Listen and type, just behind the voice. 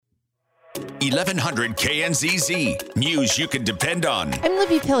1100 KNZZ. News you can depend on. I'm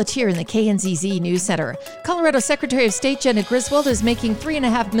Libby Pelletier in the KNZZ News Center. Colorado Secretary of State Jenna Griswold is making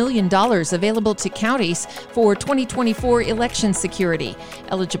 $3.5 million available to counties for 2024 election security.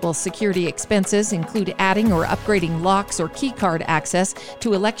 Eligible security expenses include adding or upgrading locks or key card access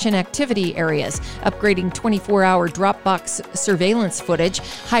to election activity areas, upgrading 24-hour Dropbox surveillance footage,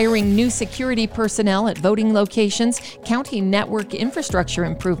 hiring new security personnel at voting locations, county network infrastructure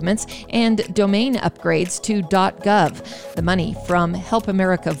improvements, and domain upgrades to .gov. The money from Help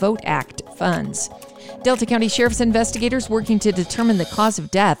America Vote Act funds. Delta County Sheriff's investigators working to determine the cause of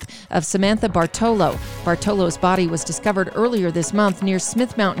death of Samantha Bartolo. Bartolo's body was discovered earlier this month near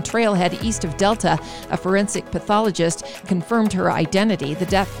Smith Mountain Trailhead east of Delta. A forensic pathologist confirmed her identity. The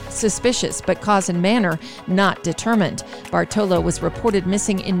death suspicious, but cause and manner not determined. Bartolo was reported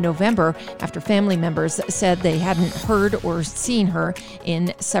missing in November after family members said they hadn't heard or seen her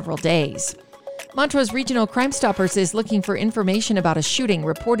in several days. Montrose Regional Crime Stoppers is looking for information about a shooting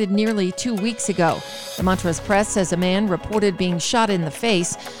reported nearly 2 weeks ago. The Montrose Press says a man reported being shot in the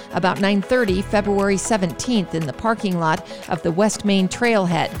face about 9:30 February 17th in the parking lot of the West Main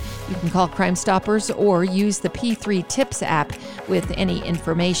Trailhead. You can call Crime Stoppers or use the P3 Tips app with any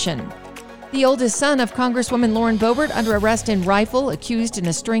information. The oldest son of Congresswoman Lauren Boebert under arrest in Rifle, accused in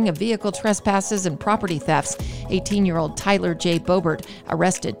a string of vehicle trespasses and property thefts. 18-year-old Tyler J. Boebert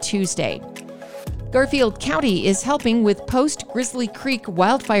arrested Tuesday. Garfield County is helping with post-Grizzly Creek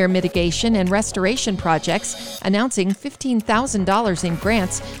wildfire mitigation and restoration projects, announcing $15,000 in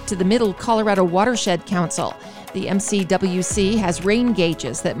grants to the Middle Colorado Watershed Council. The MCWC has rain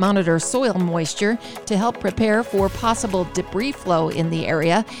gauges that monitor soil moisture to help prepare for possible debris flow in the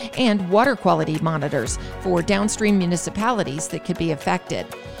area and water quality monitors for downstream municipalities that could be affected.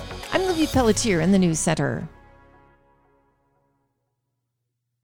 I'm Libby Pelletier in the News Center.